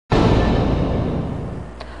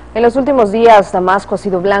En los últimos días, Damasco ha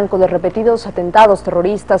sido blanco de repetidos atentados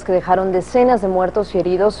terroristas que dejaron decenas de muertos y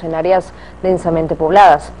heridos en áreas densamente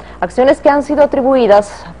pobladas. Acciones que han sido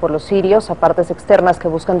atribuidas por los sirios a partes externas que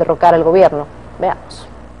buscan derrocar al gobierno. Veamos.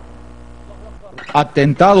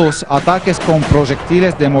 Atentados, ataques con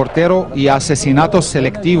proyectiles de mortero y asesinatos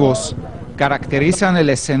selectivos caracterizan el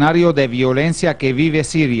escenario de violencia que vive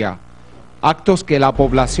Siria. Actos que la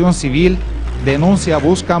población civil denuncia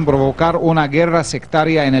buscan provocar una guerra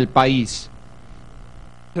sectaria en el país.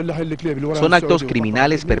 Son actos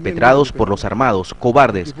criminales perpetrados por los armados,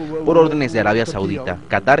 cobardes, por órdenes de Arabia Saudita,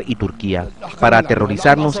 Qatar y Turquía, para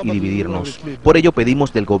aterrorizarnos y dividirnos. Por ello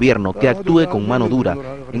pedimos del gobierno que actúe con mano dura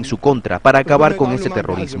en su contra para acabar con este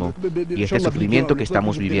terrorismo y este sufrimiento que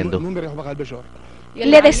estamos viviendo.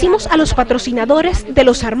 Le decimos a los patrocinadores de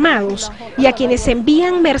los armados y a quienes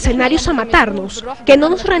envían mercenarios a matarnos que no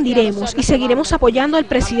nos rendiremos y seguiremos apoyando al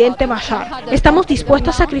presidente Bashar. Estamos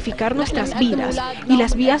dispuestos a sacrificar nuestras vidas y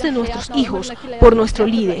las vidas de nuestros hijos por nuestro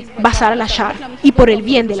líder, Bashar al-Assad, y por el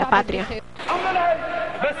bien de la patria.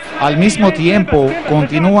 Al mismo tiempo,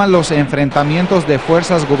 continúan los enfrentamientos de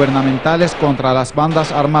fuerzas gubernamentales contra las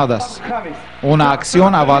bandas armadas, una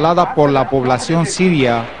acción avalada por la población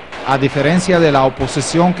siria, a diferencia de la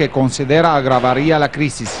oposición que considera agravaría la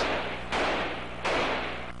crisis.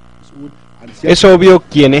 Es obvio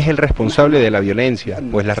quién es el responsable de la violencia,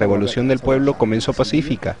 pues la revolución del pueblo comenzó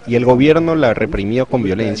pacífica y el gobierno la reprimió con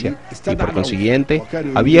violencia, y por consiguiente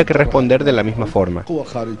había que responder de la misma forma.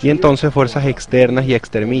 Y entonces fuerzas externas y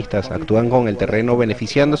extremistas actúan con el terreno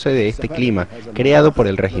beneficiándose de este clima creado por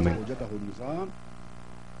el régimen.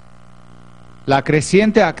 La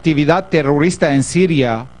creciente actividad terrorista en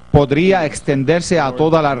Siria podría extenderse a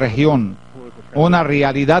toda la región, una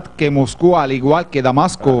realidad que Moscú, al igual que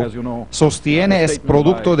Damasco, sostiene es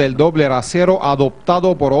producto del doble rasero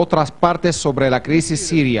adoptado por otras partes sobre la crisis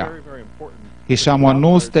siria. Hisham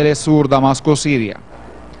News, teleSUR, Damasco, Siria.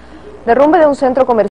 Derrumbe de un centro comercial.